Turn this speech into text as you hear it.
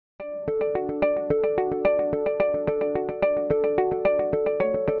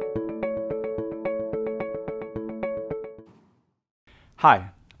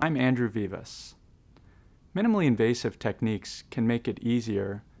Hi, I'm Andrew Vivas. Minimally invasive techniques can make it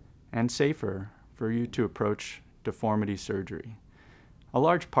easier and safer for you to approach deformity surgery. A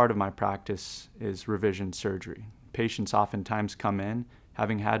large part of my practice is revision surgery. Patients oftentimes come in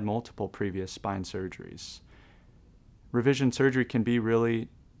having had multiple previous spine surgeries. Revision surgery can be really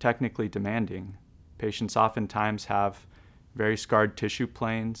technically demanding. Patients oftentimes have very scarred tissue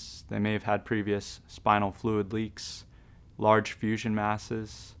planes. They may have had previous spinal fluid leaks, large fusion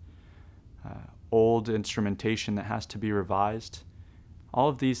masses, old instrumentation that has to be revised. All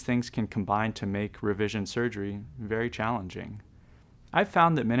of these things can combine to make revision surgery very challenging. I've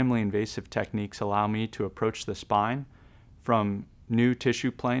found that minimally invasive techniques allow me to approach the spine from new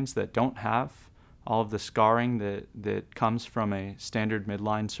tissue planes that don't have all of the scarring that comes from a standard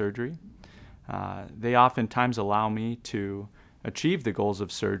midline surgery. They oftentimes allow me to achieve the goals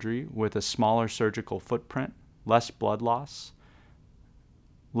of surgery with a smaller surgical footprint, less blood loss,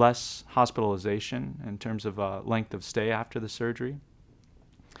 less hospitalization in terms of length of stay after the surgery.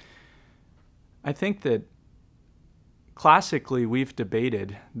 I think that classically we've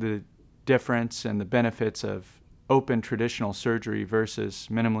debated the difference and the benefits of open traditional surgery versus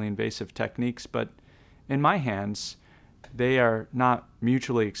minimally invasive techniques, but in my hands, they are not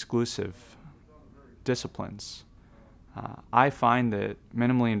mutually exclusive disciplines. I find that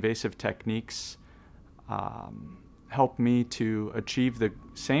minimally invasive techniques help me to achieve the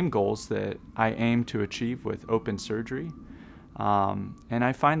same goals that I aim to achieve with open surgery. And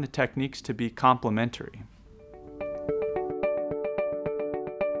I find the techniques to be complementary.